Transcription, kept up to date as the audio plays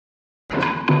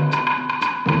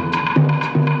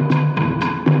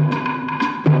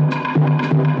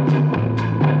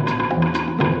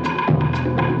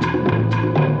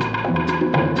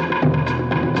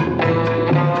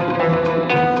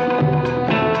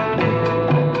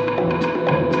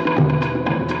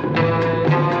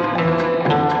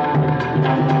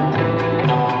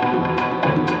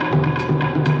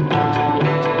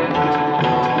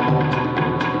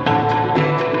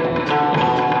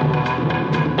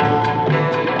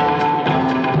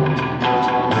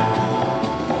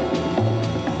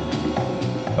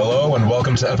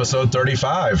to episode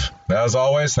 35. As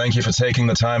always, thank you for taking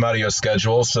the time out of your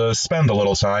schedules to spend a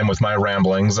little time with my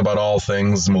ramblings about all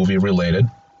things movie-related,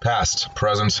 past,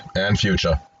 present, and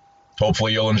future.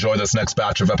 Hopefully you'll enjoy this next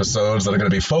batch of episodes that are going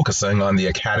to be focusing on the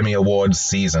Academy Awards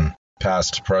season,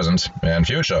 past, present, and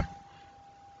future.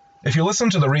 If you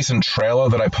listened to the recent trailer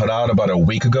that I put out about a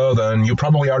week ago, then you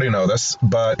probably already know this,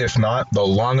 but if not, the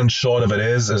long and short of it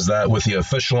is that with the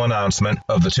official announcement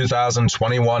of the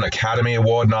 2021 Academy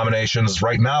Award nominations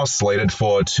right now slated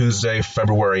for Tuesday,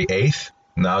 February 8th,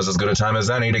 now's as good a time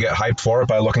as any to get hyped for it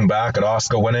by looking back at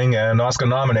Oscar-winning and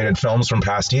Oscar-nominated films from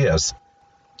past years.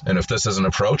 And if this is an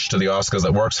approach to the Oscars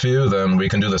that works for you, then we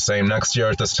can do the same next year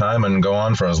at this time and go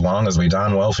on for as long as we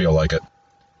darn well feel like it.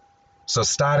 So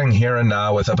starting here and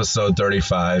now with episode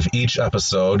 35, each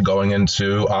episode going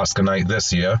into Oscar night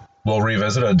this year, we'll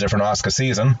revisit a different Oscar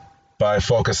season by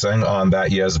focusing on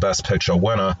that year's Best Picture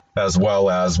winner, as well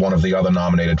as one of the other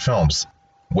nominated films.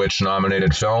 Which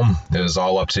nominated film is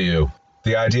all up to you.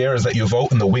 The idea is that you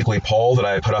vote in the weekly poll that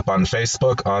I put up on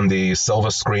Facebook on the Silver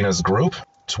Screeners group,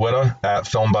 Twitter at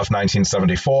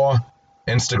FilmBuff1974,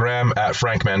 Instagram at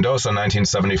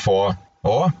FrankMendoza1974,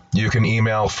 or you can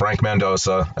email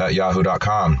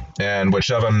frankmendoza@yahoo.com, and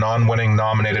whichever non-winning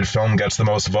nominated film gets the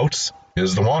most votes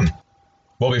is the one.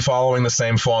 We'll be following the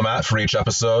same format for each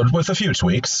episode with a few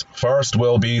tweaks. First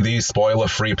will be the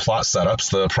spoiler-free plot setups,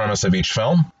 the premise of each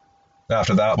film.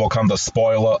 After that will come the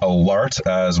spoiler alert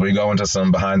as we go into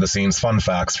some behind-the-scenes fun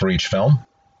facts for each film.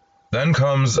 Then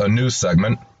comes a new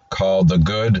segment called The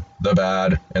Good, the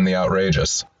Bad, and the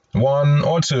Outrageous. One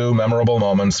or two memorable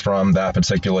moments from that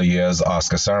particular year's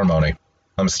Oscar ceremony.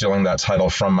 I'm stealing that title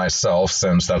from myself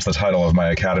since that's the title of my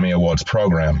Academy Awards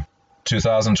program.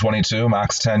 2022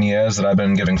 marks 10 years that I've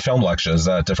been giving film lectures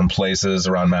at different places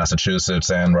around Massachusetts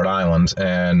and Rhode Island,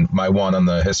 and my one on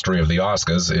the history of the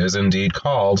Oscars is indeed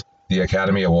called the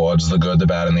Academy Awards, The Good, the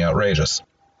Bad, and the Outrageous.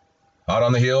 Hot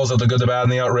on the heels of The Good, the Bad,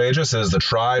 and the Outrageous is the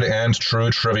tried and true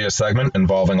trivia segment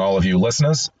involving all of you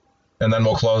listeners. And then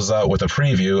we'll close out with a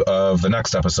preview of the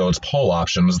next episode's poll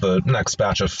options, the next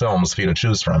batch of films for you to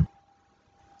choose from.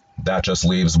 That just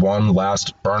leaves one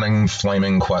last burning,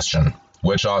 flaming question.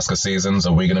 Which Oscar seasons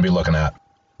are we going to be looking at?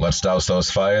 Let's douse those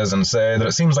fires and say that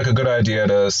it seems like a good idea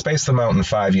to space them out in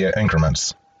 5-year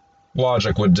increments.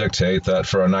 Logic would dictate that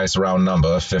for a nice round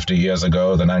number, 50 years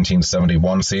ago, the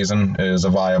 1971 season is a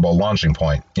viable launching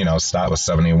point. Start with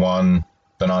 71,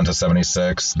 then on to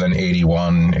 76, then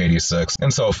 81, 86,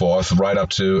 and so forth, right up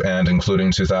to and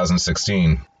including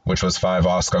 2016, which was 5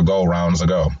 Oscar go-rounds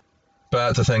ago.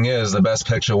 But the thing is, the Best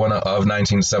Picture winner of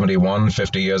 1971,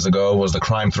 50 years ago, was the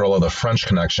crime thriller The French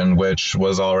Connection, which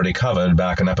was already covered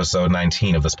back in episode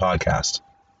 19 of this podcast.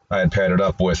 I had paired it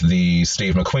up with the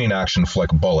Steve McQueen action flick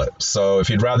Bullet, so if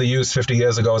you'd rather use 50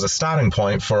 years ago as a starting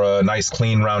point for a nice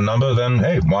clean round number, then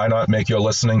hey, why not make your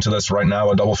listening to this right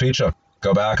now a double feature?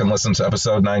 Go back and listen to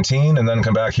episode 19, and then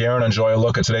come back here and enjoy a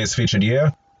look at today's featured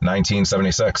year,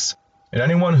 1976. And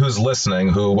anyone who's listening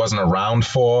who wasn't around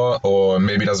for, or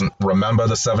maybe doesn't remember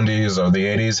the 70s or the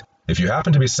 80s, if you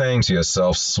happen to be saying to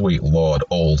yourself, sweet lord,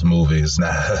 old movies,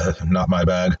 nah, not my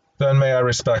bag, then may I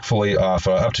respectfully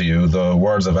offer up to you the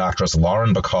words of actress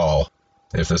Lauren Bacall.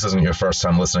 If this isn't your first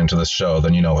time listening to this show,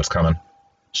 then you know what's coming.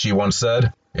 She once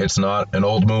said, "It's not an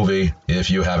old movie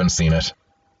if you haven't seen it."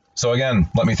 So again,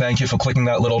 let me thank you for clicking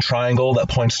that little triangle that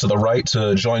points to the right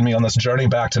to join me on this journey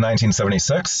back to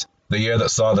 1976, the year that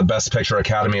saw the Best Picture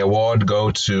Academy Award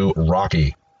go to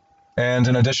Rocky. And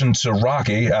in addition to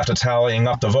Rocky, after tallying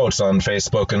up the votes on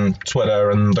Facebook and Twitter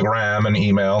and the Gram and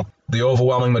email, the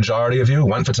overwhelming majority of you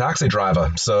went for Taxi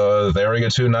Driver. So there are your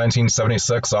two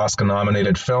 1976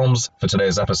 Oscar-nominated films for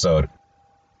today's episode.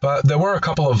 But there were a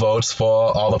couple of votes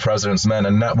for All the President's Men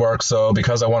and Network, so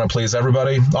because I want to please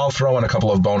everybody, I'll throw in a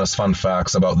couple of bonus fun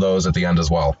facts about those at the end as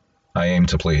well. I aim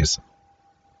to please.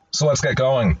 So let's get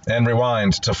going and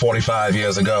rewind to 45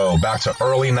 years ago, back to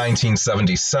early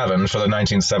 1977 for the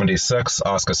 1976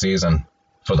 Oscar season,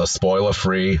 for the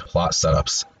spoiler-free plot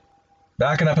setups.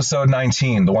 Back in episode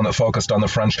 19, the one that focused on the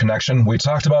French Connection, we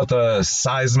talked about the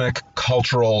seismic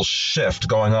cultural shift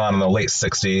going on in the late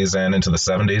 60s and into the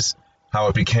 70s. How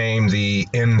it became the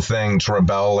in thing to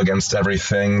rebel against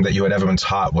everything that you had ever been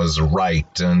taught was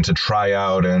right, and to try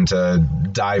out and to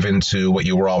dive into what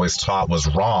you were always taught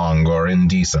was wrong or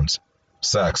indecent.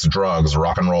 Sex, drugs,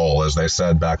 rock and roll, as they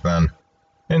said back then.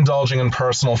 Indulging in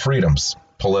personal freedoms,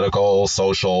 political,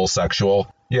 social, sexual.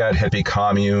 You had hippie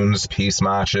communes, peace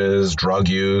marches, drug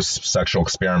use, sexual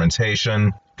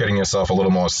experimentation, getting yourself a little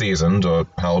more seasoned, or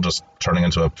hell, just turning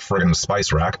into a friggin'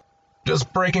 spice rack.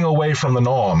 Just breaking away from the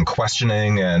norm,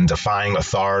 questioning and defying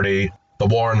authority, The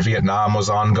war in Vietnam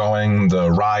was ongoing, the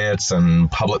riots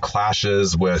and public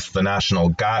clashes with the National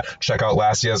Guard. Check out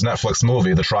last year's Netflix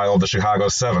movie, The Trial of the Chicago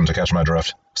 7, to catch my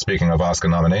drift. Speaking of Oscar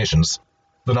nominations.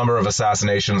 The number of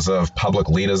assassinations of public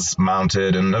leaders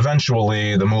mounted, and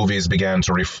eventually the movies began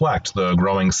to reflect the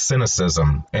growing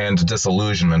cynicism and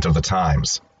disillusionment of the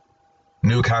times.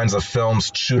 New kinds of films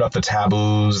chewed up the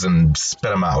taboos and spit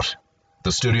them out.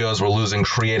 The studios were losing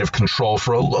creative control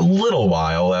for a little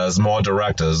while as more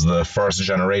directors, the first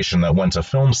generation that went to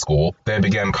film school, they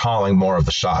began calling more of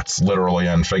the shots, literally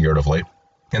and figuratively.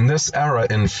 And this era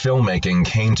in filmmaking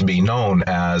came to be known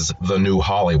as the New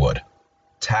Hollywood.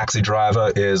 Taxi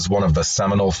Driver is one of the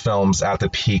seminal films at the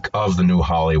peak of the New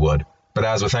Hollywood. But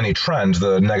as with any trend,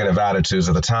 the negative attitudes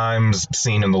of the times,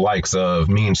 seen in the likes of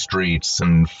Mean Streets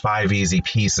and Five Easy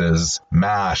Pieces,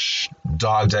 MASH,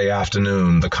 Dog Day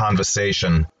Afternoon, The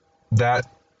Conversation, that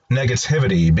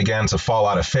negativity began to fall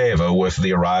out of favor with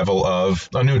the arrival of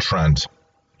a new trend.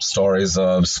 Stories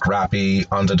of scrappy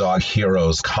underdog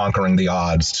heroes conquering the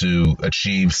odds to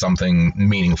achieve something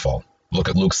meaningful. Look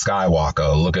at Luke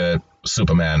Skywalker, look at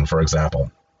Superman, for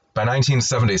example. By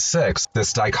 1976,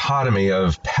 this dichotomy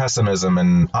of pessimism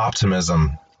and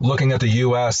optimism, looking at the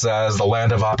U.S. as the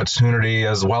land of opportunity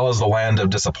as well as the land of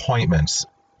disappointments,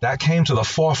 that came to the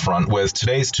forefront with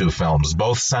today's two films,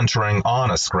 both centering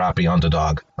on a scrappy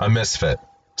underdog, a misfit,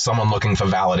 someone looking for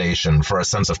validation, for a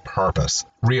sense of purpose,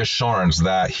 reassurance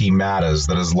that he matters,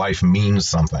 that his life means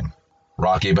something.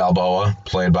 Rocky Balboa,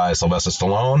 played by Sylvester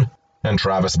Stallone, and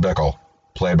Travis Bickle,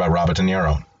 played by Robert De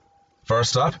Niro.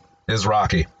 First up is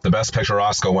Rocky, the Best Picture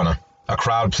Oscar winner, a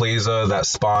crowd pleaser that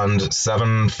spawned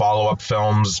 7 follow-up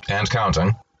films and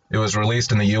counting. It was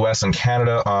released in the US and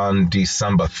Canada on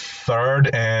December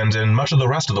 3rd and in much of the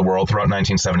rest of the world throughout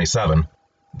 1977.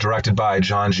 Directed by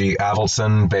John G.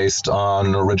 Avildsen, based on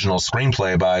an original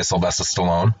screenplay by Sylvester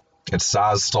Stallone. It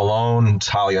stars Stallone,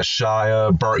 Talia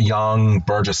Shire, Burt Young,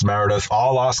 Burgess Meredith,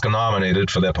 all Oscar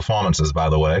nominated for their performances, by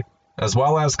the way, as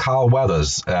well as Carl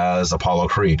Weathers as Apollo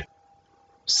Creed.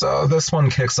 So this one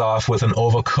kicks off with an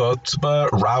overcooked but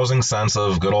rousing sense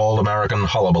of good old American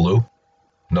hullabaloo.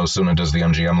 No sooner does the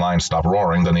MGM line stop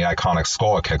roaring than the iconic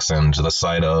score kicks in to the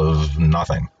sight of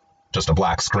nothing. Just a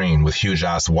black screen with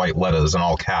huge-ass white letters in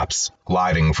all caps,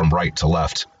 gliding from right to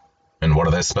left. And what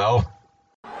do they spell?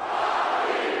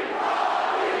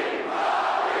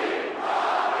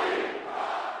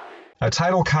 A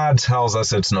title card tells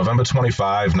us it's November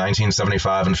 25,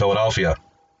 1975 in Philadelphia.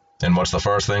 And what's the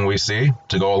first thing we see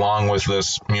to go along with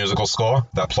this musical score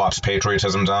that plops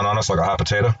patriotism down on us like a hot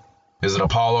potato? Is it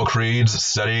Apollo Creed's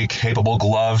steady, capable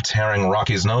glove tearing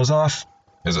Rocky's nose off?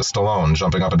 Is it Stallone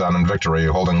jumping up and down in victory,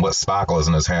 holding lit sparklers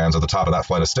in his hands at the top of that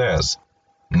flight of stairs?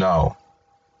 No.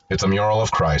 It's a mural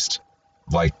of Christ.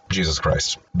 Like Jesus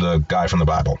Christ, the guy from the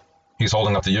Bible. He's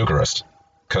holding up the Eucharist,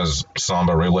 because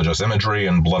somber religious imagery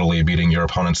and bloodily beating your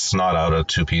opponent's snot out are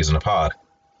 2 peas in a pod.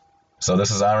 So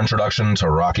this is our introduction to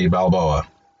Rocky Balboa.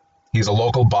 He's a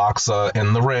local boxer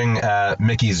in the ring at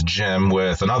Mickey's gym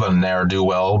with another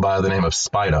ne'er-do-well by the name of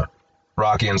Spider.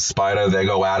 Rocky and Spider, they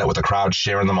go at it with the crowd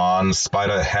cheering them on.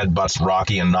 Spider headbutts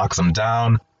Rocky and knocks him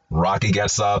down. Rocky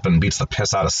gets up and beats the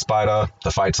piss out of Spider. The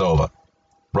fight's over.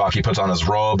 Rocky puts on his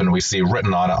robe and we see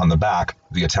written on it on the back,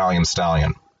 the Italian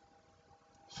Stallion.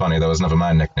 Funny, that was never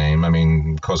my nickname. I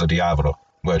mean, Cosa Diavolo,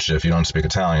 which if you don't speak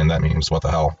Italian, that means what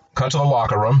the hell. Cut to the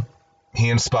locker room. He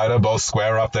and Spider both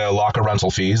square up their locker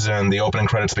rental fees, and the opening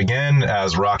credits begin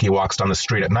as Rocky walks down the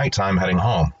street at nighttime heading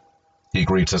home. He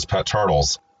greets his pet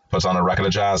turtles, puts on a record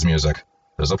of jazz music.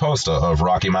 There's a poster of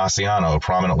Rocky Marciano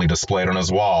prominently displayed on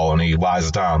his wall, and he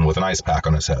lies down with an ice pack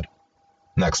on his head.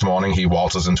 Next morning, he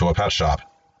waltzes into a pet shop.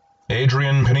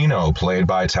 Adrian Panino, played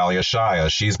by Talia Shire,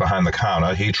 she's behind the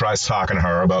counter. He tries talking to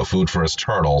her about food for his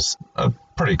turtles. A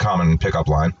pretty common pickup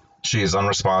line. She's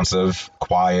unresponsive,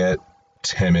 quiet,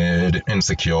 timid,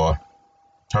 insecure.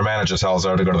 Her manager tells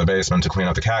her to go to the basement to clean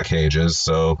up the cat cages,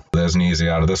 so there's an easy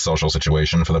out of this social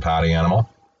situation for the patty animal.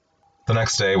 The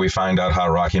next day, we find out how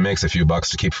Rocky makes a few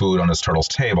bucks to keep food on his turtle's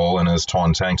table and his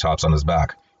torn tank tops on his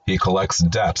back. He collects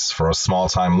debts for a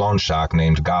small-time loan shark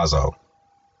named Gazzo.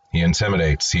 He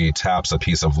intimidates, he taps a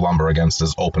piece of lumber against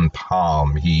his open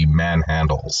palm, he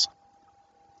manhandles.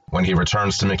 When he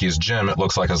returns to Mickey's gym, it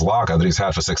looks like his locker that he's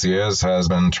had for 6 years has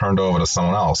been turned over to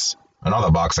someone else,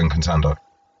 another boxing contender.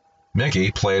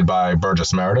 Mickey, played by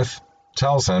Burgess Meredith,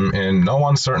 tells him in no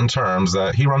uncertain terms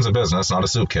that he runs a business, not a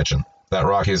soup kitchen. That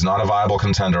Rocky's not a viable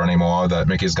contender anymore, that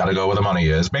Mickey's got to go where the money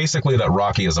is, basically that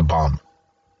Rocky is a bum.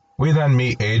 We then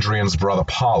meet Adrian's brother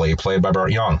Paulie, played by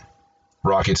Burt Young.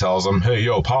 Rocky tells him, "Hey,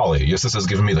 yo, Paulie, your sister's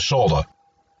giving me the shoulder."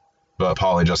 but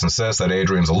Paulie just insists that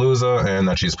Adrian's a loser and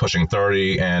that she's pushing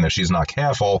 30, and if she's not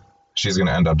careful, she's going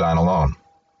to end up dying alone.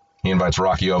 He invites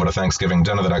Rocky over to Thanksgiving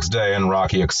dinner the next day, and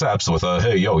Rocky accepts with a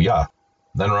hey, yo, yeah.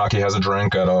 Then Rocky has a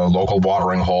drink at a local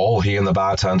watering hole. He and the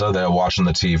bartender, they're watching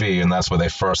the TV, and that's where they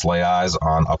first lay eyes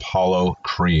on Apollo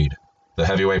Creed, the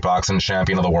heavyweight boxing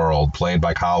champion of the world, played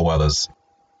by Carl Weathers.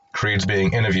 Creed's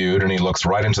being interviewed, and he looks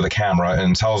right into the camera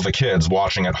and tells the kids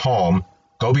watching at home,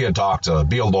 go be a doctor,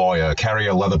 be a lawyer, carry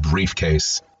a leather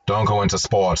briefcase. Don't go into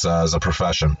sports as a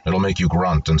profession. It'll make you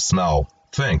grunt and smell.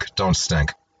 Think, don't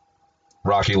stink.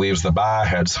 Rocky leaves the bar,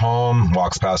 heads home,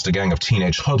 walks past a gang of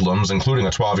teenage hoodlums, including a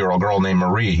 12-year-old girl named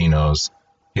Marie he knows.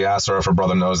 He asks her if her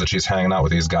brother knows that she's hanging out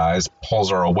with these guys,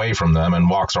 pulls her away from them, and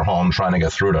walks her home trying to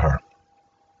get through to her.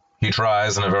 He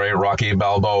tries, in a very Rocky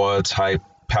Balboa-type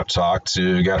pep talk,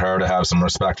 to get her to have some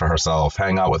respect for herself,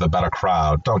 hang out with a better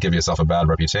crowd, don't give yourself a bad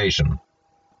reputation.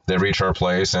 They reach her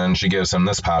place, and she gives him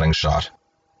this parting shot.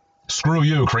 Screw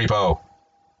you, creepo!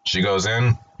 She goes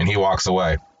in, and he walks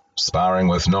away, sparring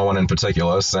with no one in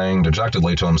particular, saying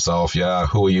dejectedly to himself, yeah,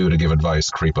 who are you to give advice,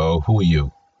 creepo, who are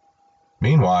you?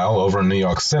 Meanwhile, over in New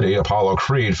York City, Apollo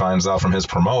Creed finds out from his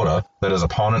promoter that his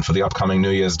opponent for the upcoming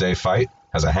New Year's Day fight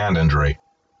has a hand injury.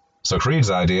 So Creed's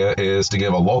idea is to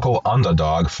give a local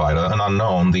underdog fighter, an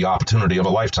unknown, the opportunity of a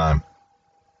lifetime.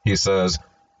 He says,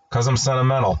 "'Cause I'm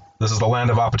sentimental. This is the land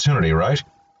of opportunity, right?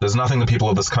 There's nothing the people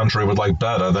of this country would like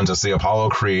better than to see Apollo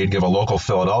Creed give a local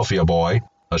Philadelphia boy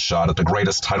a shot at the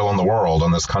greatest title in the world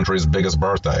on this country's biggest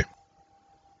birthday."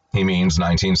 He means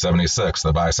 1976,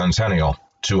 the bicentennial,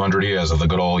 200 years of the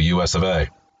good old US of A.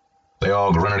 They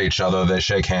all grin at each other, they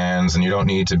shake hands, and you don't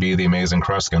need to be the amazing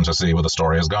Kreskin to see where the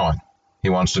story is going. He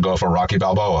wants to go for Rocky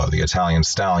Balboa, the Italian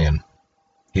stallion.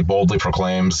 He boldly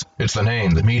proclaims, "It's the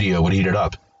name, the media would eat it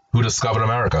up. Who discovered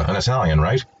America? An Italian,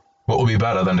 right? What would be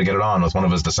better than to get it on with one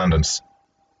of his descendants?"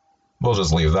 We'll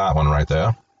just leave that one right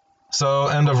there. So,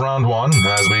 end of round one,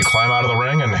 as we climb out of the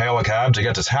ring and hail a cab to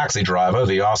get to Taxi Driver,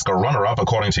 the Oscar runner-up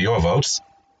according to your votes.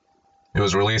 It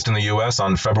was released in the US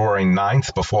on February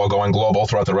 9th before going global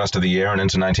throughout the rest of the year and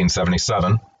into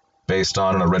 1977. Based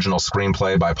on an original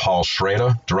screenplay by Paul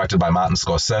Schrader, directed by Martin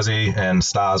Scorsese, and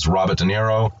stars Robert De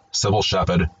Niro, Sybil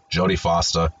Shepherd, Jodie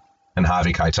Foster, and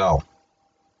Harvey Keitel.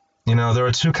 You know, there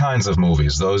are two kinds of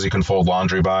movies, those you can fold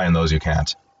laundry by and those you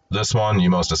can't. This one, you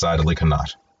most decidedly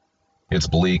cannot. It's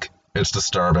bleak, it's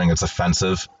disturbing, it's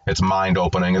offensive, it's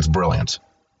mind-opening, it's brilliant.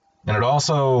 And it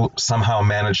also somehow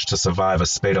managed to survive a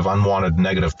spate of unwanted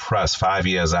negative press 5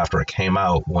 years after it came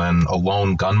out when a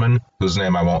lone gunman, whose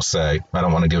name I won't say, I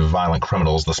don't want to give violent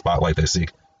criminals the spotlight they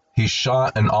seek, he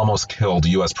shot and almost killed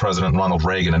US President Ronald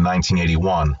Reagan in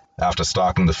 1981 after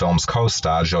stalking the film's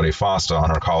co-star Jodie Foster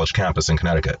on her college campus in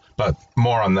Connecticut. But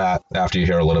more on that after you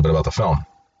hear a little bit about the film.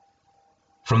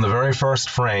 From the very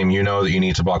first frame, you know that you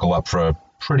need to buckle up for a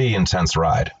pretty intense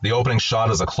ride. The opening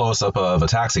shot is a close-up of a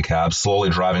taxi cab slowly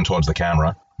driving towards the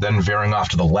camera, then veering off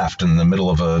to the left in the middle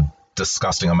of a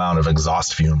disgusting amount of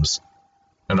exhaust fumes.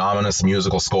 An ominous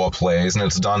musical score plays, and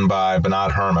it's done by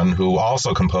Bernard Herrmann, who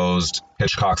also composed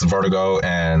Hitchcock's Vertigo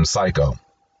and Psycho.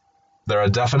 There are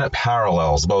definite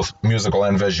parallels, both musical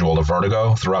and visual, to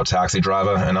Vertigo throughout Taxi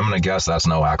Driver, and I'm going to guess that's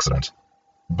no accident.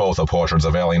 Both are portraits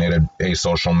of alienated,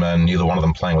 asocial men, neither one of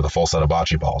them playing with a full set of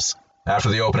bocce balls. After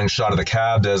the opening shot of the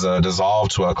cab, there's a dissolve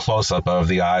to a close-up of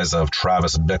the eyes of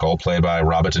Travis Bickle, played by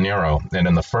Robert De Niro, and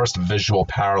in the first visual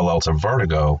parallel to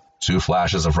Vertigo, 2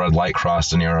 flashes of red light cross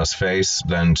De Niro's face,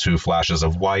 then 2 flashes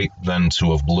of white, then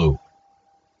 2 of blue.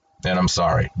 And I'm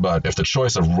sorry, but if the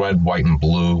choice of red, white, and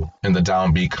blue in the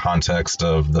downbeat context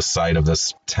of the sight of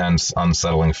this tense,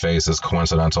 unsettling face is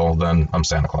coincidental, then I'm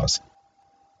Santa Claus.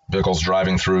 Bickle's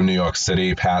driving through New York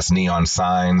City past neon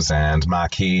signs and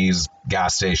marquees,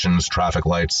 gas stations, traffic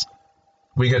lights.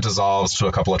 We get dissolves to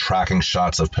a couple of tracking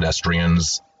shots of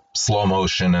pedestrians, slow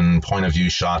motion and point-of-view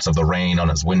shots of the rain on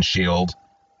his windshield.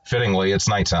 Fittingly, it's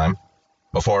nighttime,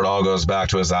 before it all goes back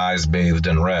to his eyes bathed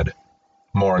in red.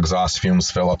 More exhaust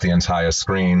fumes fill up the entire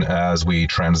screen as we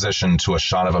transition to a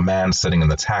shot of a man sitting in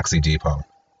the taxi depot.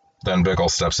 Then Bickle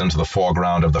steps into the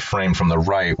foreground of the frame from the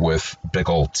right with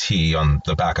Bickle T on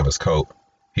the back of his coat.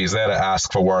 He's there to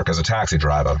ask for work as a taxi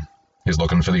driver. He's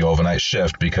looking for the overnight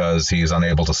shift because he's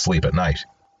unable to sleep at night.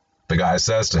 The guy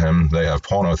says to him they have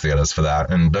porno theaters for that,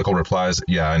 and Bickle replies,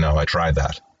 "Yeah, I know, I tried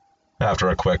that." After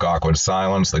a quick awkward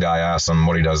silence, the guy asks him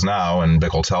what he does now, and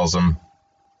Bickle tells him,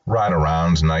 "Ride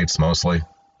around, nights mostly.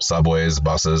 Subways,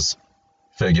 buses.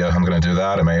 Figure, I'm going to do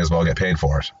that, I may as well get paid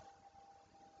for it."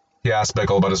 He asks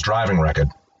Bickle about his driving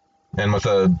record, and with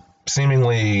a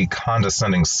seemingly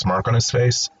condescending smirk on his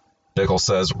face, Bickle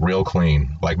says, "Real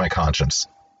clean, like my conscience."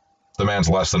 The man's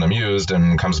less than amused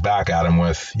and comes back at him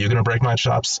with, "You gonna break my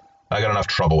chops? I got enough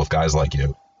trouble with guys like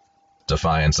you."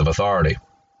 Defiance of authority.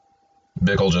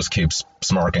 Bickle just keeps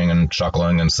smirking and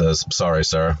chuckling and says, "Sorry,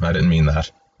 sir, I didn't mean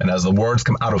that." And as the words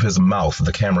come out of his mouth,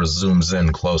 the camera zooms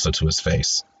in closer to his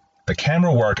face. The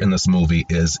camera work in this movie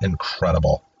is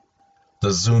incredible.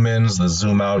 The zoom-ins, the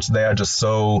zoom-outs, they are just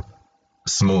so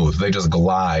smooth. They just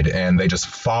glide and they just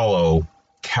follow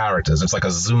characters. It's like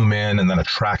a zoom-in and then a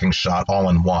tracking shot all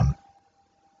in one.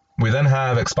 We then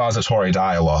have expository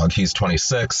dialogue. He's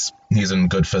 26, he's in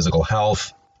good physical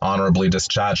health, honorably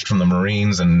discharged from the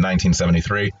Marines in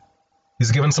 1973.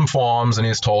 He's given some forms and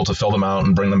he's told to fill them out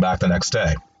and bring them back the next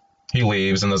day. He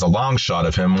leaves and there's a long shot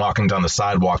of him walking down the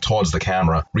sidewalk towards the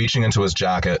camera, reaching into his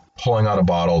jacket, pulling out a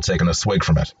bottle, taking a swig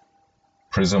from it.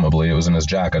 Presumably it was in his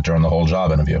jacket during the whole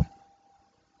job interview.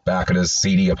 Back at his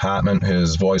seedy apartment,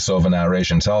 his voiceover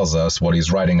narration tells us what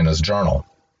he's writing in his journal.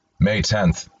 May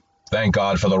 10th. Thank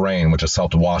God for the rain, which has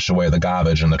helped wash away the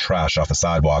garbage and the trash off the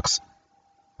sidewalks.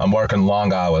 I'm working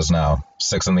long hours now,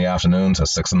 6 in the afternoon to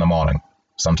 6 in the morning,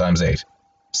 sometimes 8.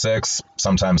 6,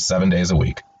 sometimes 7 days a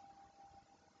week.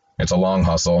 It's a long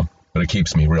hustle, but it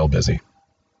keeps me real busy.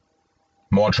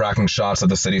 More tracking shots of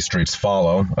the city streets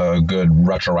follow, a good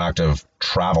retroactive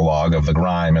travelogue of the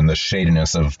grime and the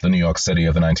shadiness of the New York City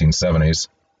of the 1970s.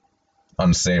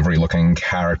 Unsavory-looking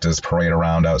characters parade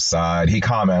around outside. He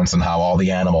comments on how all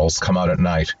the animals come out at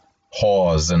night,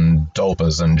 whores and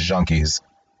dopers and junkies,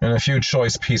 and a few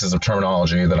choice pieces of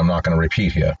terminology that I'm not going to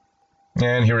repeat here.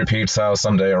 And he repeats how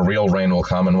someday a real rain will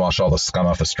come and wash all the scum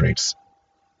off the streets.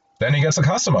 Then he gets a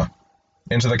customer.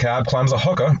 Into the cab climbs a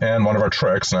hooker, and one of her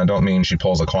tricks, and I don't mean she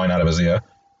pulls a coin out of his ear.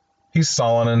 He's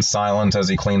sullen and silent as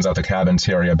he cleans out the cab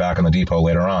interior back in the depot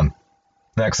later on.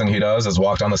 Next thing he does is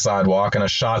walk down the sidewalk in a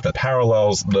shot that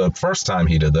parallels the first time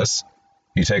he did this.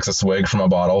 He takes a swig from a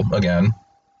bottle again,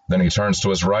 then he turns to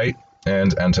his right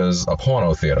and enters a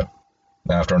porno theater.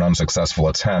 After an unsuccessful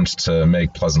attempt to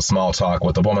make pleasant small talk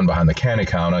with the woman behind the candy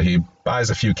counter, he buys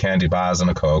a few candy bars and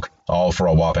a Coke, all for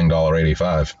a whopping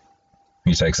 $1.85.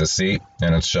 He takes his seat,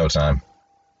 and it's showtime.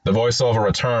 The voiceover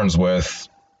returns with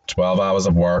 12 hours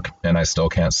of work, and I still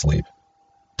can't sleep.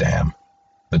 Damn.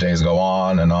 The days go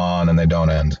on, and they don't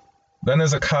end. Then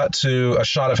there's a cut to a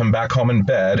shot of him back home in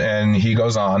bed, and he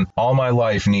goes on, all my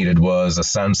life needed was a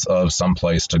sense of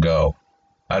someplace to go.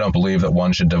 I don't believe that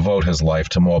one should devote his life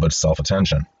to morbid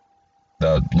self-attention.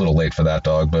 A little late for that,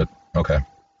 dog, but okay.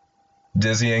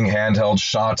 Dizzying handheld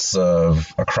shots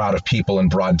of a crowd of people in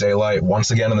broad daylight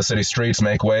once again in the city streets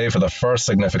make way for the first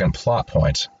significant plot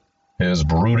point. His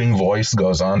brooding voice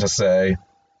goes on to say,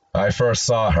 I first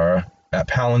saw her at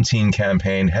Palatine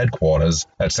Campaign headquarters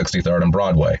at 63rd and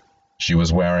Broadway. She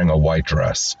was wearing a white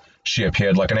dress. She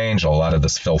appeared like an angel out of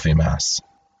this filthy mess.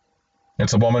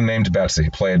 It's a woman named Betsy,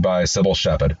 played by Sybil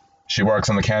Shepherd. She works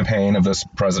on the campaign of this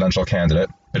presidential candidate,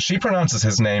 but she pronounces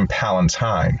his name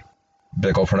Palatine.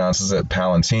 Bickle pronounces it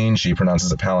Palatine, she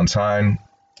pronounces it Palatine.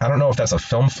 I don't know if that's a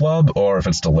film flub or if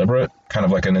it's deliberate, kind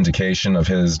of like an indication of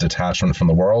his detachment from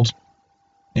the world.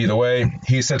 Either way,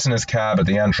 he sits in his cab at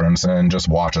the entrance and just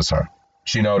watches her.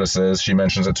 She notices, she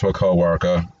mentions it to a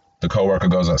coworker. The coworker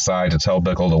goes outside to tell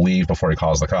Bickle to leave before he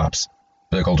calls the cops.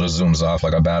 Bickle just zooms off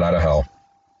like a bat out of hell.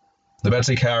 The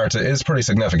Betsy character is pretty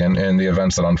significant in the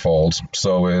events that unfold.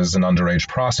 So is an underage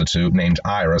prostitute named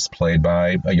Iris, played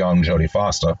by a young Jodie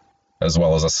Foster, as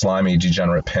well as a slimy,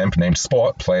 degenerate pimp named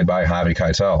Sport, played by Harvey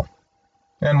Keitel.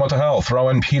 And what the hell, throw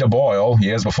in Peter Boyle,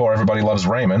 years before Everybody Loves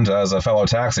Raymond, as a fellow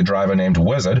taxi driver named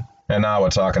Wizard, and now we're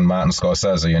talking Martin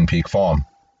Scorsese in peak form.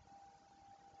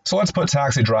 So let's put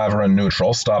Taxi Driver in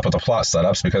neutral, stop with the plot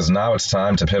setups, because now it's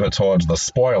time to pivot towards the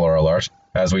spoiler alert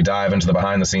as we dive into the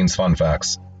behind-the-scenes fun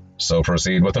facts. So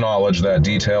proceed with the knowledge that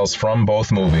details from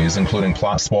both movies, including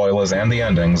plot spoilers and the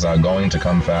endings, are going to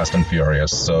come fast and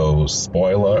furious. So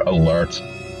spoiler alert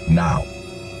now.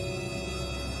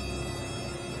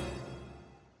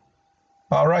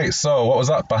 Alright, so what was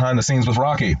up behind the scenes with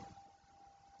Rocky?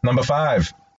 Number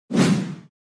 5.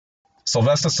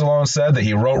 Sylvester Stallone said that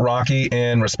he wrote Rocky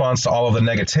in response to all of the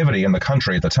negativity in the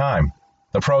country at the time.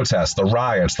 The protests, the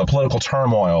riots, the political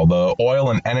turmoil, the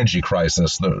oil and energy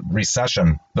crisis, the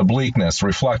recession, the bleakness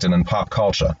reflected in pop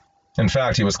culture. In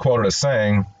fact, he was quoted as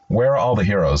saying, "Where are all the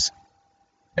heroes?"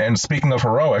 And speaking of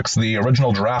heroics, the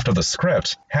original draft of the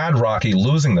script had Rocky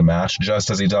losing the match just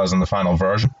as he does in the final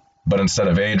version. But instead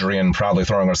of Adrian proudly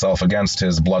throwing herself against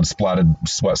his blood-splattered,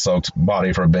 sweat-soaked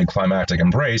body for a big climactic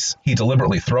embrace, he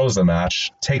deliberately throws the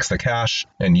match, takes the cash,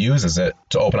 and uses it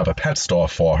to open up a pet store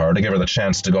for her to give her the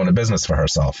chance to go into business for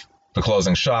herself. The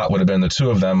closing shot would have been the two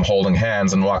of them holding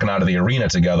hands and walking out of the arena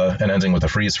together and ending with a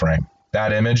freeze frame.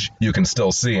 That image you can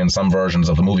still see in some versions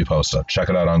of the movie poster. Check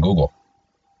it out on Google.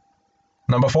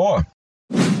 Number 4.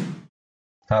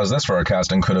 How's this for a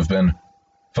casting could have been?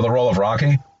 For the role of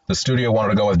Rocky, the studio wanted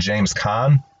to go with James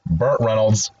Caan, Burt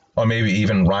Reynolds, or maybe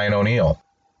even Ryan O'Neal.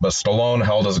 But Stallone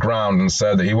held his ground and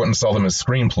said that he wouldn't sell them his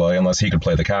screenplay unless he could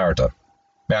play the character.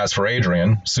 As for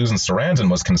Adrian, Susan Sarandon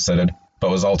was considered, but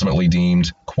was ultimately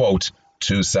deemed, quote,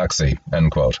 too sexy,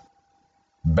 end quote.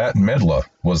 Bette Midler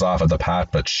was offered the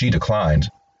part, but she declined.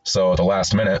 So at the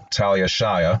last minute, Talia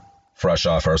Shire, fresh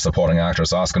off her supporting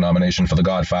actress Oscar nomination for The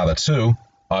Godfather 2,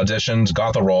 auditioned,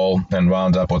 got the role, and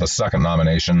wound up with a second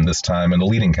nomination, this time in the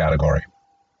leading category.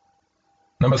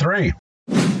 Number 3.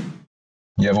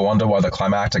 You ever wonder why the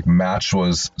climactic match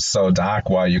was so dark,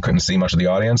 why you couldn't see much of the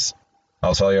audience?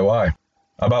 I'll tell you why.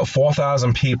 About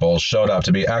 4,000 people showed up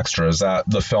to be extras at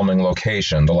the filming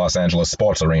location, the Los Angeles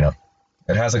Sports Arena.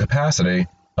 It has a capacity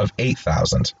of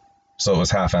 8,000, so it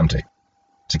was half empty.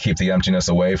 To keep the emptiness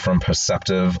away from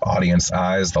perceptive audience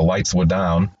eyes, the lights were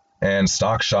down, and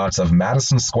stock shots of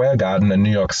Madison Square Garden in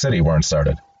New York City were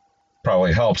inserted.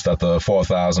 Probably helped that the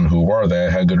 4,000 who were there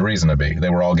had good reason to be. They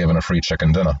were all given a free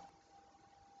chicken dinner.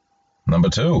 Number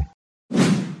 2.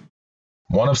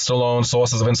 One of Stallone's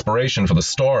sources of inspiration for the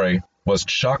story was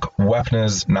Chuck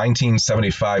Wepner's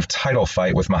 1975 title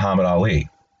fight with Muhammad Ali.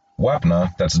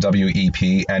 Wepner, that's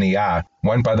W-E-P-N-E-R,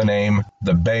 went by the name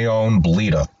the Bayonne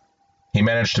Bleeder. He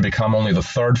managed to become only the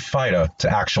third fighter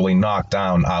to actually knock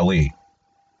down Ali.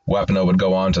 Wepner would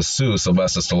go on to sue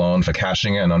Sylvester Stallone for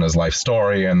cashing in on his life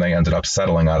story, and they ended up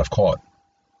settling out of court.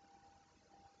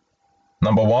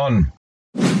 Number 1.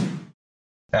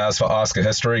 As for Oscar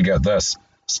history, get this.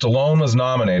 Stallone was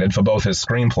nominated for both his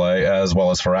screenplay as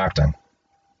well as for acting.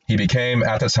 He became,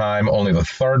 at the time, only the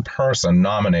third person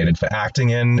nominated for acting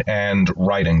in and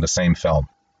writing the same film.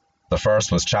 The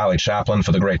first was Charlie Chaplin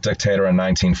for The Great Dictator in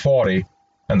 1940,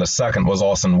 and the second was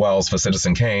Orson Welles for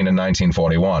Citizen Kane in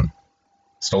 1941.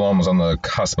 Stallone was on the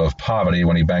cusp of poverty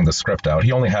when he banged the script out.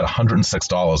 He only had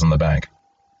 $106 in the bank.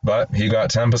 But he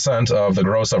got 10% of the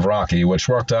gross of Rocky, which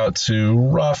worked out to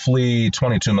roughly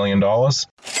 $22 million.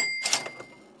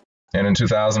 And in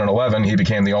 2011, he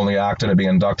became the only actor to be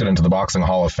inducted into the Boxing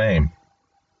Hall of Fame.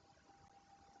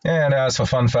 And as for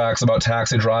fun facts about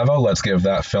Taxi Driver, let's give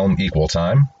that film equal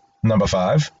time. Number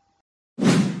 5.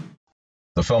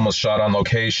 The film was shot on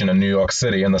location in New York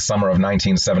City in the summer of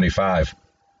 1975.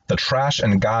 The trash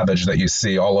and garbage that you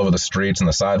see all over the streets and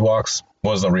the sidewalks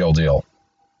was the real deal.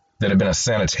 There had been a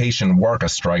sanitation worker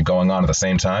strike going on at the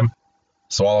same time,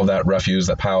 so all of that refuse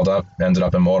that piled up ended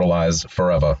up immortalized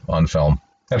forever on film.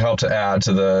 It helped to add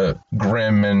to the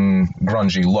grim and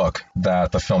grungy look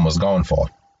that the film was going for.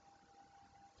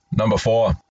 Number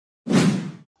 4.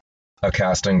 A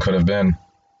casting could have been.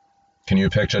 Can you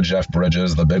picture Jeff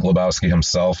Bridges, the Big Lebowski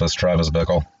himself, as Travis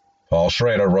Bickle? Paul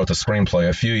Schrader wrote the screenplay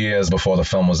a few years before the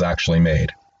film was actually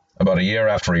made. About a year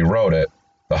after he wrote it,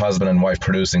 the husband and wife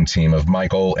producing team of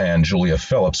Michael and Julia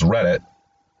Phillips read it,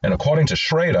 and according to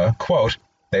Schrader, quote,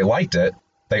 they liked it,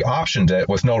 they optioned it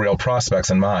with no real prospects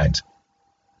in mind.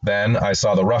 Then I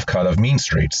saw the rough cut of Mean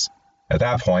Streets. At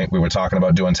that point, we were talking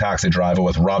about doing Taxi Driver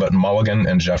with Robert Mulligan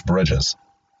and Jeff Bridges.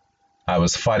 I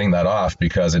was fighting that off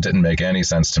because it didn't make any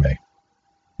sense to me.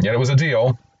 Yet it was a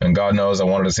deal, and God knows I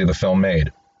wanted to see the film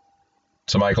made.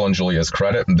 To Michael and Julia's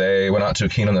credit, they were not too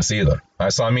keen on this either. I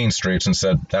saw Mean Streets and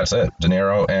said, that's it, De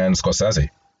Niro and Scorsese.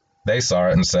 They saw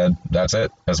it and said, that's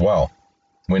it, as well.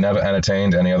 We never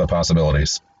entertained any other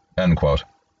possibilities. End quote.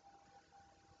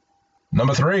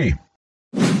 Number 3.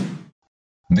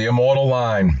 The immortal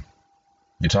line.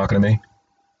 You talking to me?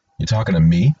 You talking to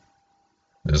me?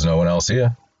 There's no one else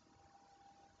here.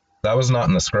 That was not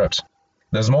in the script.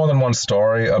 There's more than one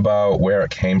story about where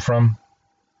it came from.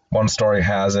 One story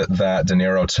has it that De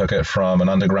Niro took it from an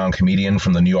underground comedian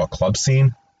from the New York club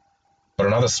scene. But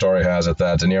another story has it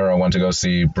that De Niro went to go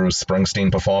see Bruce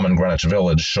Springsteen perform in Greenwich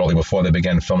Village shortly before they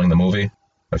began filming the movie.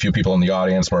 A few people in the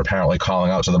audience were apparently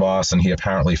calling out to the boss, and he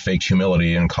apparently faked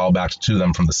humility and called back to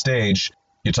them from the stage,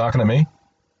 "You talking to me?"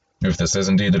 If this is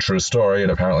indeed the true story, it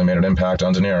apparently made an impact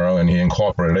on De Niro, and he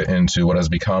incorporated it into what has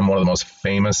become one of the most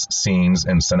famous scenes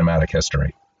in cinematic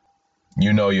history.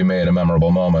 You know you made a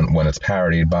memorable moment when it's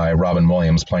parodied by Robin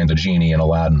Williams playing the genie in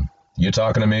Aladdin. You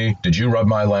talking to me? Did you rub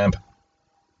my lamp?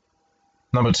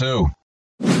 Number 2.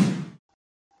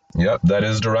 Yep, that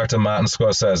is director Martin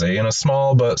Scorsese in a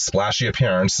small but splashy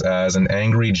appearance as an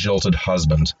angry, jilted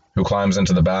husband who climbs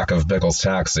into the back of Bickle's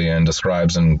taxi and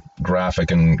describes in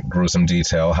graphic and gruesome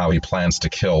detail how he plans to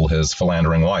kill his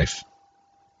philandering wife.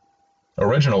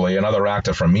 Originally, another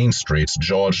actor from Mean Streets,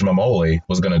 George Mamoli,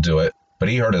 was going to do it, but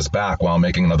he hurt his back while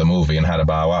making another movie and had to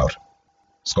bow out.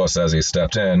 Scorsese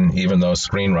stepped in, even though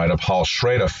screenwriter Paul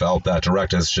Schrader felt that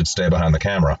directors should stay behind the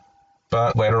camera.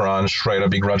 But later on, Schrader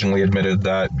begrudgingly admitted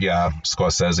that, yeah,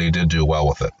 Scorsese did do well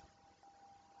with it.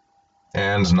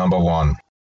 And number 1.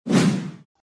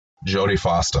 Jodie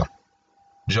Foster.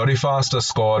 Jodie Foster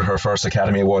scored her first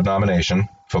Academy Award nomination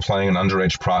for playing an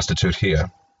underage prostitute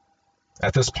here.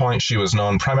 At this point, she was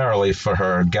known primarily for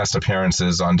her guest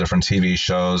appearances on different TV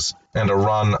shows and a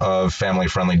run of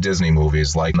family-friendly Disney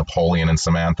movies like Napoleon and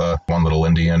Samantha, One Little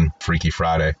Indian, Freaky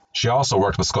Friday. She also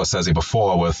worked with Scorsese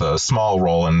before with a small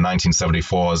role in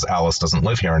 1974's Alice Doesn't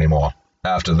Live Here Anymore.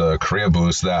 After the career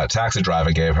boost that Taxi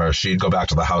Driver gave her, she'd go back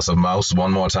to the House of Mouse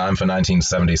one more time for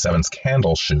 1977's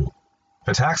Candle Shoe.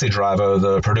 For Taxi Driver,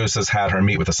 the producers had her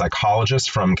meet with a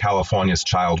psychologist from California's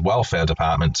Child Welfare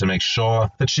Department to make sure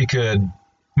that she could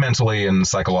mentally and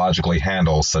psychologically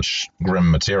handle such grim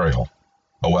material.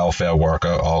 A welfare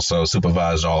worker also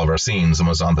supervised all of her scenes and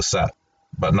was on the set.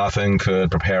 But nothing could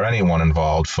prepare anyone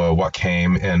involved for what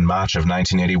came in March of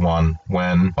 1981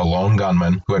 when a lone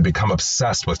gunman who had become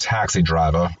obsessed with Taxi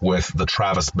Driver, with the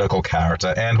Travis Bickle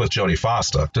character, and with Jodie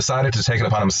Foster, decided to take it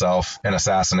upon himself and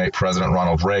assassinate President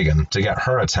Ronald Reagan to get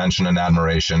her attention and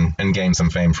admiration and gain some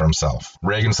fame for himself.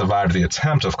 Reagan survived the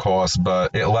attempt, of course,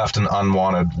 but it left an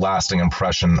unwanted, lasting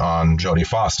impression on Jodie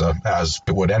Foster, as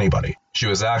it would anybody. She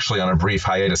was actually on a brief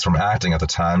hiatus from acting at the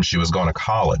time. She was going to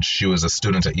college. She was a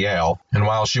student at Yale. And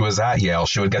while she was at Yale,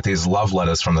 she would get these love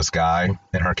letters from this guy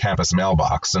in her campus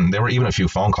mailbox. And there were even a few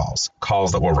phone calls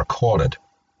that were recorded.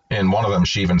 In one of them,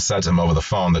 she even said to him over the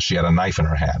phone that she had a knife in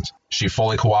her hand. She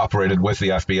fully cooperated with the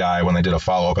FBI when they did a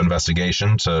follow-up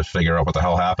investigation to figure out what the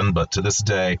hell happened. But to this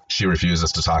day, she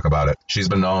refuses to talk about it. She's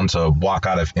been known to walk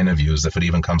out of interviews if it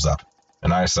even comes up.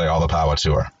 And I say all the power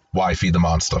to her. Why feed the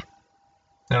monster?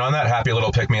 And on that happy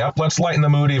little pick-me-up, let's lighten the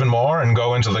mood even more and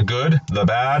go into the good, the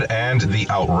bad, and the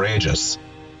outrageous.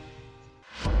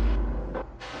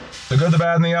 The good, the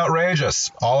bad, and the outrageous.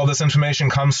 All of this information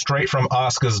comes straight from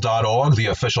Oscars.org, the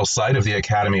official site of the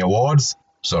Academy Awards,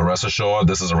 so rest assured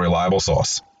this is a reliable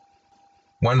source.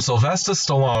 When Sylvester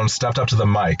Stallone stepped up to the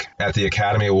mic at the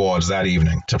Academy Awards that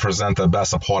evening to present the Best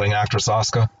Supporting Actress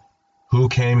Oscar, who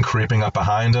came creeping up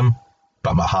behind him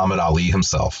but Muhammad Ali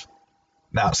himself?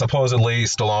 Now, supposedly,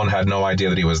 Stallone had no idea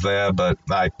that he was there, but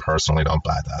I personally don't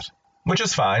buy that. Which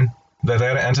is fine. They're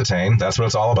there to entertain. That's what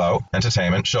it's all about.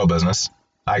 Entertainment, show business.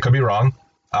 I could be wrong.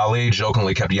 Ali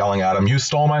jokingly kept yelling at him, "You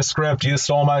stole my script, you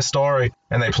stole my story,"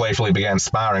 and they playfully began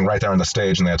sparring right there on the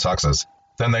stage in their tuxes.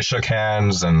 Then they shook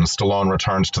hands, and Stallone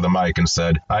returned to the mic and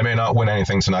said, "I may not win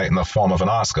anything tonight in the form of an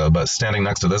Oscar, but standing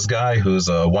next to this guy, who's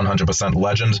a 100%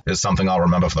 legend, is something I'll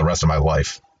remember for the rest of my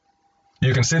life."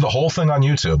 You can see the whole thing on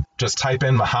YouTube. Just type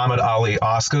in Muhammad Ali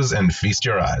Oscars and feast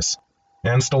your eyes.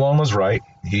 And Stallone was right.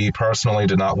 He personally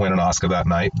did not win an Oscar that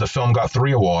night. The film got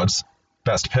 3 awards: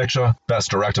 Best Picture,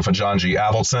 Best Director for John G.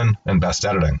 Avildsen, and Best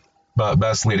Editing. But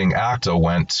Best Leading Actor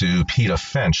went to Peter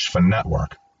Finch for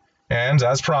Network. And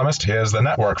as promised, here's the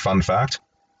Network fun fact.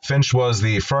 Finch was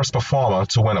the first performer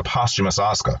to win a posthumous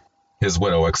Oscar. His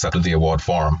widow accepted the award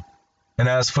for him. And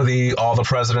as for the All the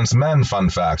President's Men fun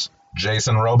fact,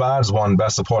 Jason Robards won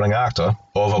Best Supporting Actor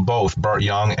over both Burt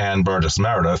Young and Burgess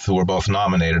Meredith, who were both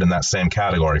nominated in that same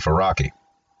category for Rocky.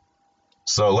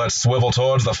 So let's swivel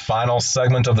towards the final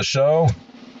segment of the show.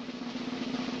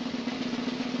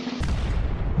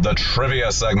 The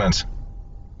trivia segment.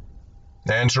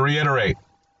 And to reiterate,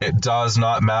 it does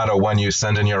not matter when you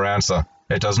send in your answer.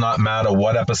 It does not matter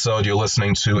what episode you're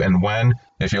listening to and when.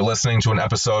 If you're listening to an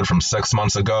episode from 6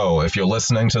 months ago, if you're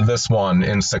listening to this one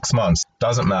in 6 months,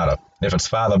 doesn't matter. If it's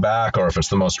farther back or if it's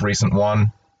the most recent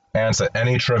one, answer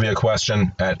any trivia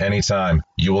question at any time.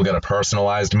 You will get a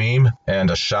personalized meme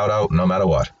and a shout out no matter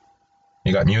what.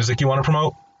 You got music you want to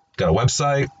promote? Got a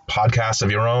website, podcast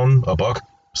of your own, a book?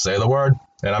 Say the word,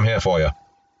 and I'm here for you.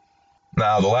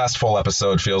 Now, the last full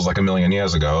episode feels like a million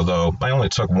years ago, though I only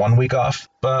took 1 week off.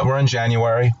 But we're in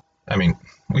January. I mean,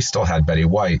 we still had Betty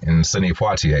White and Sidney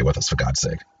Poitier with us, for God's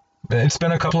sake. It's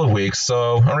been a couple of weeks,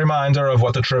 so a reminder of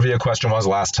what the trivia question was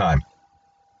last time.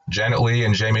 Janet Leigh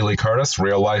and Jamie Lee Curtis,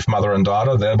 real-life mother and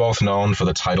daughter, they're both known for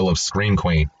the title of Scream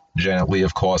Queen. Janet Leigh,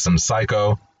 of course, in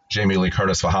Psycho, Jamie Lee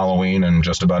Curtis for Halloween, and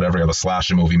just about every other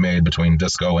slasher movie made between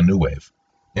disco and new wave.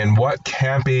 In what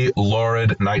campy,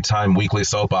 lurid, nighttime weekly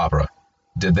soap opera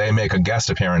did they make a guest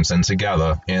appearance in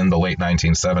together in the late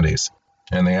 1970s?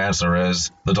 And the answer is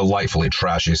the delightfully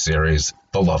trashy series,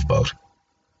 The Love Boat.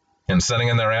 And sending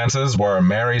in their answers were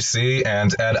Mary C.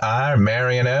 and Ed R.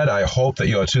 Mary and Ed, I hope that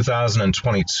your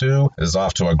 2022 is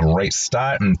off to a great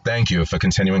start, and thank you for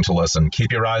continuing to listen.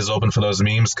 Keep your eyes open for those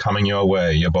memes coming your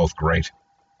way. You're both great.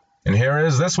 And here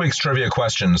is this week's trivia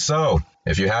question. So,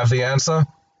 if you have the answer,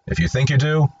 if you think you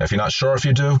do, if you're not sure if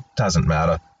you do, doesn't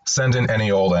matter. Send in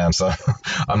any old answer.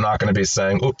 I'm not going to be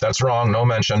saying, oop, that's wrong, no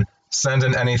mention. Send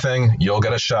in anything, you'll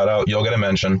get a shout out, you'll get a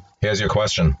mention. Here's your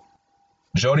question.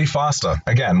 Jodie Foster,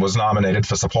 again, was nominated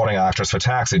for supporting actress for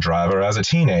Taxi Driver as a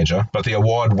teenager, but the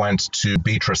award went to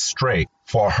Beatrice Straight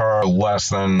for her less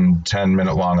than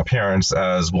 10-minute long appearance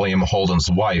as William Holden's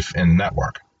wife in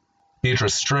Network.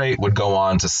 Beatrice Straight would go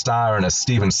on to star in a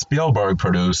Steven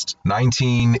Spielberg-produced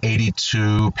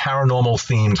 1982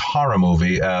 paranormal-themed horror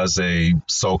movie as a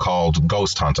so-called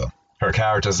ghost hunter. Her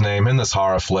character's name in this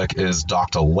horror flick is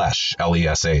Dr. Lesh,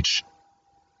 L-E-S-H.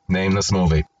 Name this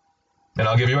movie. And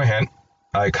I'll give you a hint.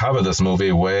 I covered this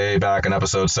movie way back in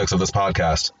episode 6 of this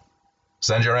podcast.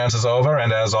 Send your answers over,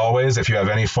 and as always, if you have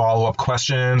any follow-up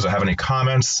questions or have any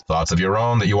comments, thoughts of your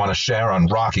own that you want to share on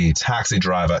Rocky, Taxi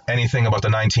Driver, anything about the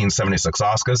 1976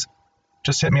 Oscars,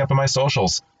 just hit me up on my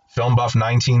socials.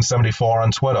 FilmBuff1974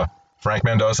 on Twitter, Frank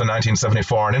Mendoza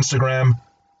 1974 on Instagram,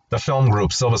 the film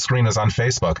group Silver Screeners on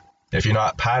Facebook. If you're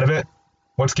not part of it,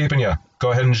 what's keeping you?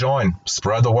 Go ahead and join.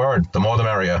 Spread the word. The more the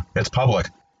merrier. It's public.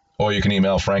 Or you can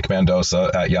email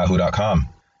frankmendoza@yahoo.com.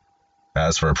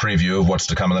 As for a preview of what's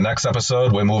to come in the next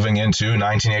episode, we're moving into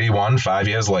 1981, 5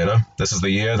 years later. This is the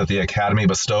year that the Academy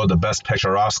bestowed the Best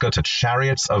Picture Oscar to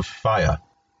Chariots of Fire.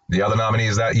 The other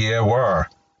nominees that year were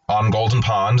On Golden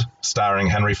Pond, starring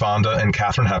Henry Fonda and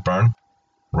Katharine Hepburn,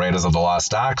 Raiders of the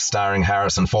Lost Ark, starring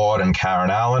Harrison Ford and Karen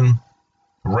Allen,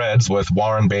 Reds with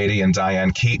Warren Beatty and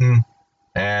Diane Keaton,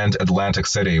 and Atlantic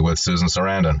City with Susan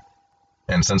Sarandon.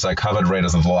 And since I covered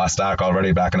Raiders of the Lost Ark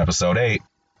already back in episode 8,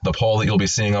 the poll that you'll be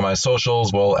seeing on my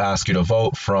socials will ask you to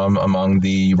vote from among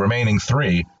the remaining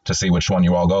 3 to see which one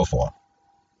you all go for.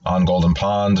 On Golden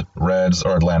Pond, Reds,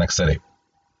 or Atlantic City.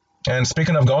 And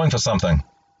speaking of going for something,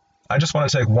 I just want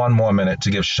to take one more minute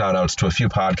to give shout-outs to a few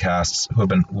podcasts who have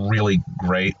been really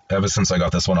great ever since I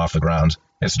got this one off the ground.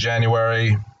 It's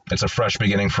January, it's a fresh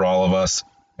beginning for all of us,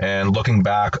 and looking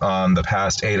back on the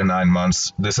past 8 or 9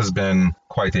 months, this has been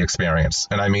quite the experience,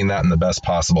 and I mean that in the best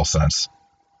possible sense.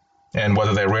 And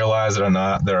whether they realize it or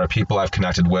not, there are people I've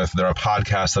connected with, there are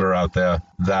podcasts that are out there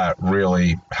that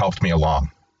really helped me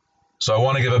along. So I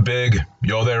want to give a big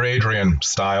Yo There Adrian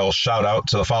style shout out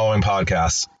to the following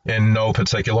podcasts, in no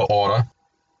particular order.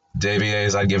 Davey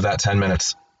A's, I'd give that 10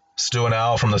 minutes. Stu and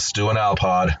Al from the Stu and Al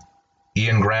Pod.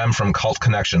 Ian Graham from Cult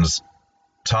Connections.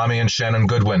 Tommy and Shannon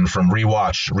Goodwin from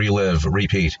Rewatch, Relive,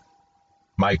 Repeat.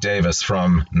 Mike Davis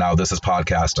from Now This Is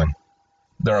Podcasting.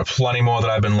 There are plenty more that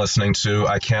I've been listening to.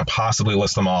 I can't possibly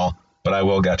list them all, but I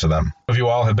will get to them. Some of you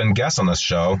all have been guests on this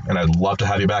show, and I'd love to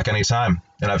have you back anytime.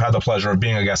 And I've had the pleasure of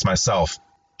being a guest myself.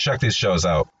 Check these shows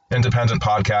out. Independent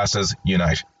Podcasters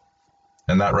Unite.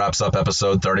 And that wraps up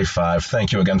episode 35.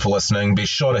 Thank you again for listening. Be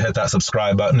sure to hit that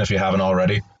subscribe button if you haven't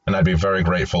already. And I'd be very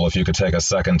grateful if you could take a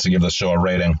second to give the show a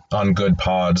rating on Good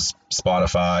Pods,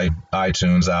 Spotify,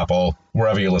 iTunes, Apple,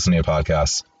 wherever you listen to your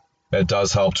podcasts. It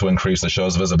does help to increase the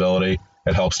show's visibility.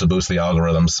 It helps to boost the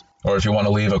algorithms. Or if you want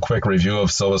to leave a quick review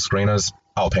of Silver Screeners,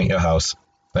 I'll paint your house.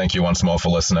 Thank you once more for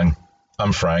listening.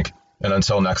 I'm Frank, and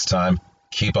until next time,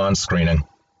 keep on screening.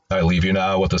 I leave you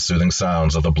now with the soothing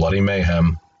sounds of the bloody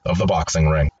mayhem of the boxing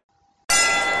ring.